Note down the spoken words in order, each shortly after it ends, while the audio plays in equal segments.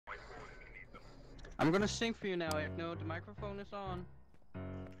I'm gonna sing for you now, Ekno. The microphone is on.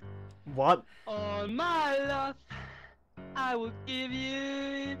 What? All my love, I will give you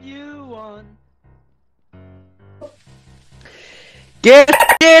if you want. Get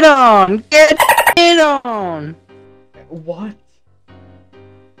it on! Get it on! What?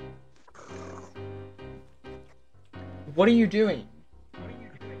 What are you doing?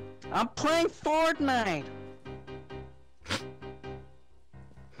 I'm playing Fortnite!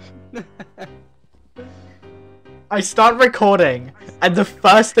 I start recording, and the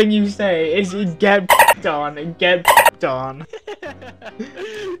first thing you say is you get on and get on.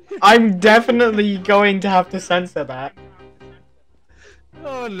 I'm definitely going to have to censor that.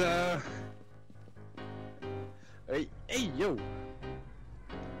 Oh no. Hey, yo.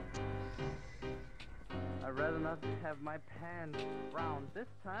 I'd rather not have my pants brown this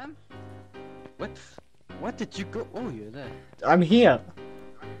time. What did you go? Oh, you're there. I'm here.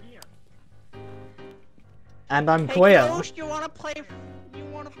 And I'm Hey, queer. Ghost, you wanna play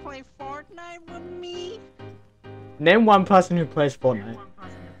Fortnite with me? Name one person who plays Fortnite.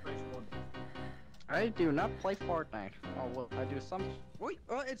 I do not play Fortnite. Oh well, I do some. Wait,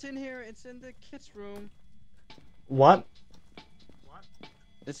 oh, it's in here. It's in the kids' room. What?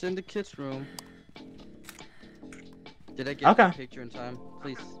 It's in the kids' room. Did I get the picture in time?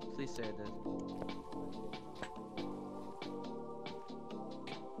 Please say I did.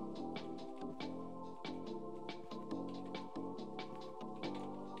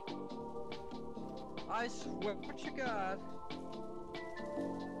 I swear, what you got?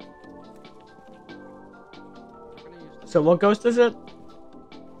 So what ghost is it?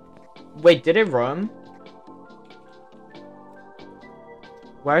 Wait, did it roam?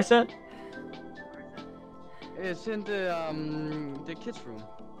 Where is it? It's in the kids' room.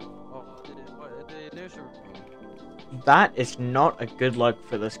 Oh, the nursery room. That is not a good look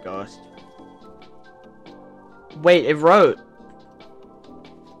for this ghost. Wait, it wrote.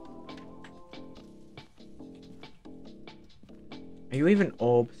 Are you even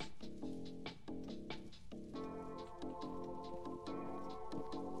orbs?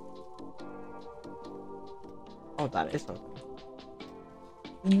 Oh, that is open.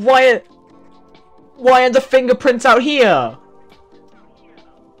 Why are the fingerprints out here?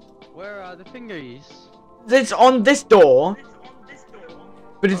 Where are the fingers? It's on this door,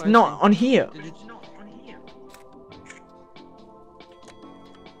 but it's not on here.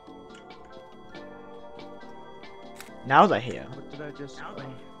 Now they're here. What did I just?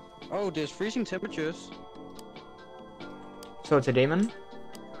 Oh, there's freezing temperatures. So it's a demon?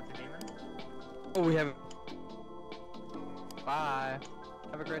 Oh, we have. Bye.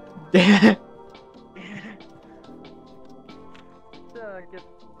 Have a great Yeah.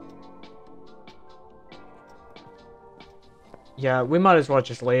 Yeah, we might as well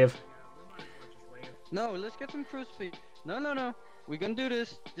just leave. No, let's get some Krulz feet. No. We're gonna do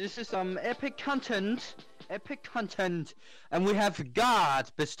this. This is some epic content. Epic content. And we have God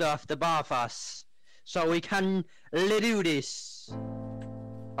bestuffed above us. So we can do this.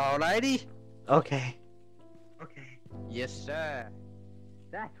 Alrighty? Okay. Yes, sir.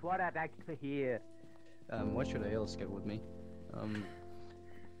 That's what I'd like to hear. What should I else get with me?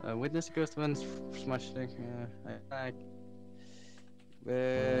 Witness a ghost event, smash stick.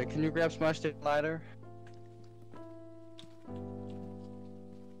 Can you grab smash stick lighter?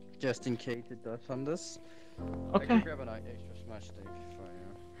 Just in case it does on this. Okay. I can grab an extra smash stick for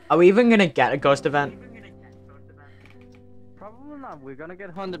you. Are we even gonna get a ghost event? Probably not. We're gonna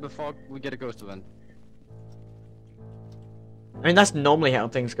get hunted before we get a ghost event. I mean, that's normally how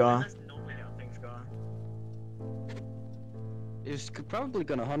things go. It's probably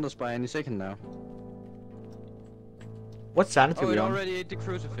gonna hunt us by any second now. What sanity Oh, we it on? already ate the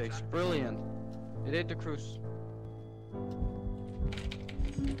crucifix. Brilliant. It ate the cruise.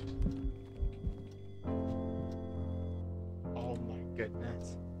 Oh my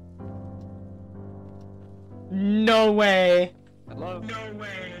goodness. No way! Hello? No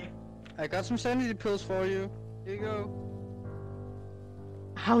way! I got some sanity pills for you. Here you go.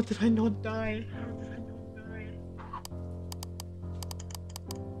 How did I not die?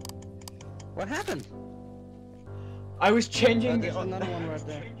 What happened? I was changing There's another one right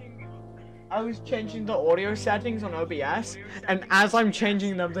there. I was changing the audio settings on OBS, and as I'm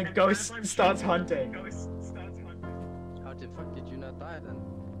changing them, the ghost starts hunting. How the fuck did you not die then?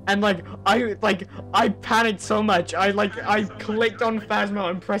 And I panicked so much. I clicked on Phasmo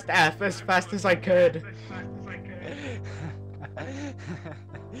and pressed F as fast as I could.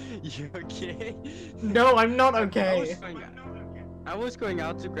 You okay? No, I'm not okay. I was going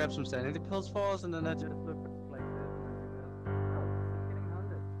out to grab some sanity pills for us, and then I just looked like this, and I realized, oh, it's getting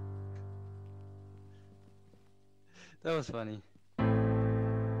hunted. That was funny.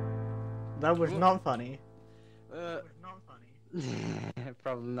 That was not funny.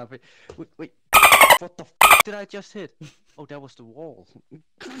 Probably not. Wait. What the f did I just hit? Oh, that was the wall.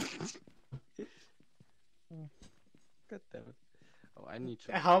 God damn it. Oh, I need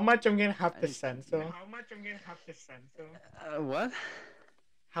to. How much I'm gonna have to censor? What?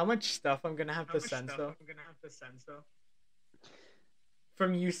 How much stuff I'm gonna have to censor?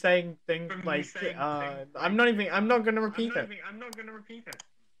 From you saying things I'm not gonna repeat it.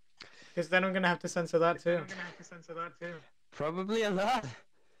 Because then I'm gonna have to censor that too. Probably a lot.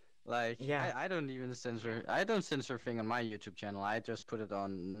 Like, yeah. I don't even censor. I don't censor a thing on my YouTube channel. I just put it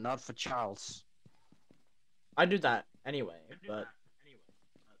on not for Charles. I do that anyway, but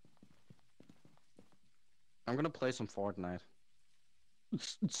I'm gonna play some Fortnite.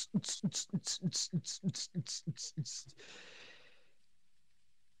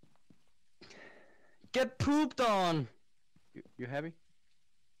 Get pooped on! You happy?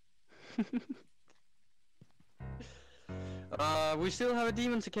 We still have a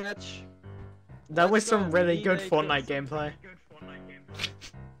demon to catch. That was some really good Fortnite gameplay.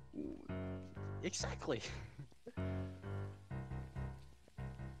 Exactly.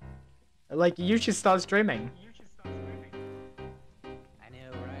 Like, you should start streaming. I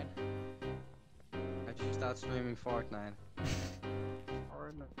know, right? I should start streaming Fortnite.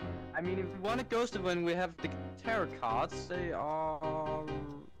 I mean, if you want to ghost it when we have the tarot cards, they are...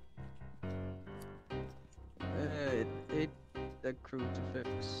 the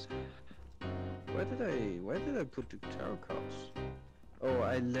crucifix. Where did I put the tarot cards? Oh,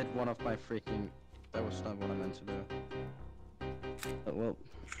 I lit one of my freaking... That was not what I meant to do. Oh, well...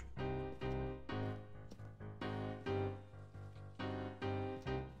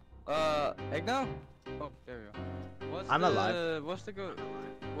 Egno? Oh, there we go. I'm alive. What's the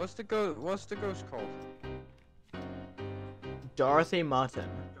ghost called? Dorothy Martin.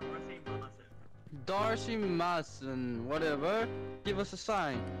 Darcy Martin, whatever. Give us a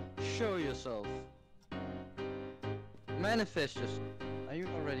sign. Show yourself. Manifest yourself. Are you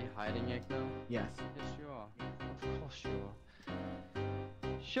already hiding, Egno? Yes. Yes, you are. Of course you are.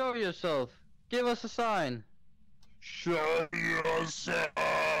 Show yourself. Give us a sign. Show yourself.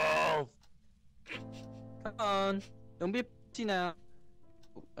 Come on. Don't be a pussy now.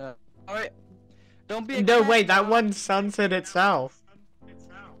 Alright. Don't be a No, cat wait, that now. one censored itself.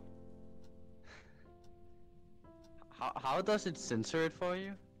 How does it censor it for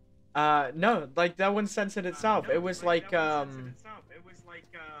you? No, like, that one censored itself. It was like,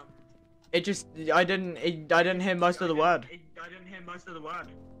 it just, I didn't hear most of the word.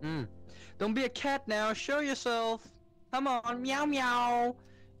 Don't be a cat now. Show yourself. Come on. Meow meow.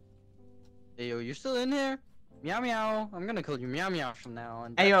 Hey, yo, you still in here? Meow meow. I'm gonna call you meow meow from now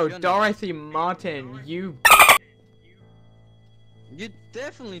on. Ayo, Dorothy Martin, you... You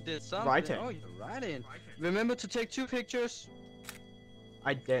definitely did something. Writing. Oh, you're writing. Remember to take 2 pictures.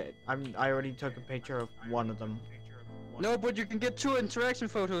 I did. I already took a picture of one of them. No, but you can get 2 interaction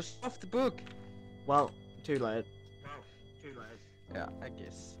photos off the book. Well, too late. Yeah, I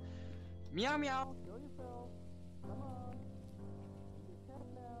guess. Meow meow. Show yourself. Come on. You're a cat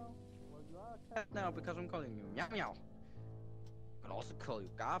now. Well, you are a cat now because I'm calling you meow meow. I can also call you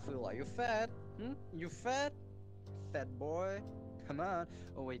Garfield. Are you fat? You fat? Fat boy. Come on.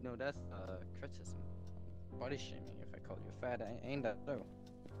 Oh wait, no, that's criticism. Body shaming if I call you fat. Ain't that so?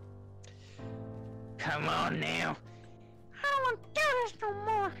 Come on now. I don't want to do this no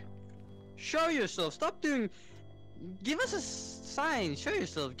more. Show yourself. Stop doing. Give us a sign. Show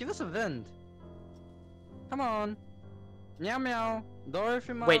yourself. Give us a vent. Come on. Meow meow.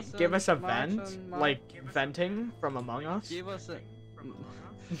 Dorothy Martin. Wait, give us a vent? Like, venting from Among Us? Give us a...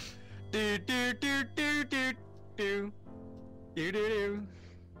 do do do do do do. Do do do.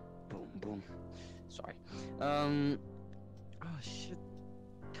 Boom boom. Sorry. Oh shit.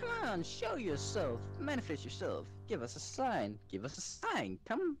 Come on, show yourself. Manifest yourself. Give us a sign. Give us a sign.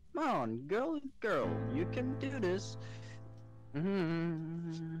 Come on, girl, you can do this.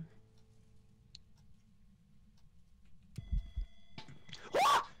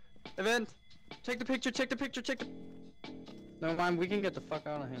 Event. Take the picture. Take the picture. Take the. Never mind. We can get the fuck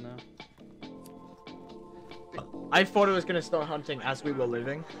out of here now. I thought it was gonna start hunting as we were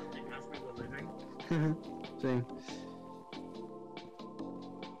living. Same.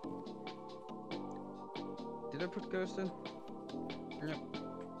 Did I put ghost in? Yep.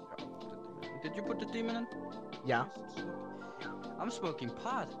 Did you put the demon in? Yeah. I'm smoking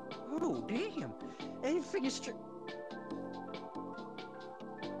pot. Oh damn! Everything is true.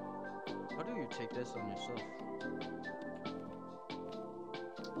 How do you take this on yourself?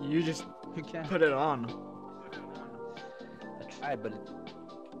 You just You can't. put it on. Alright, but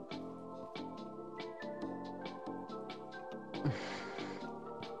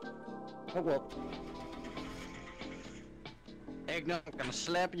oh well. Eggnog, I'm gonna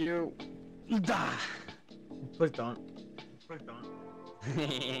slap you. Da! Please don't. Please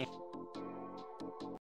don't.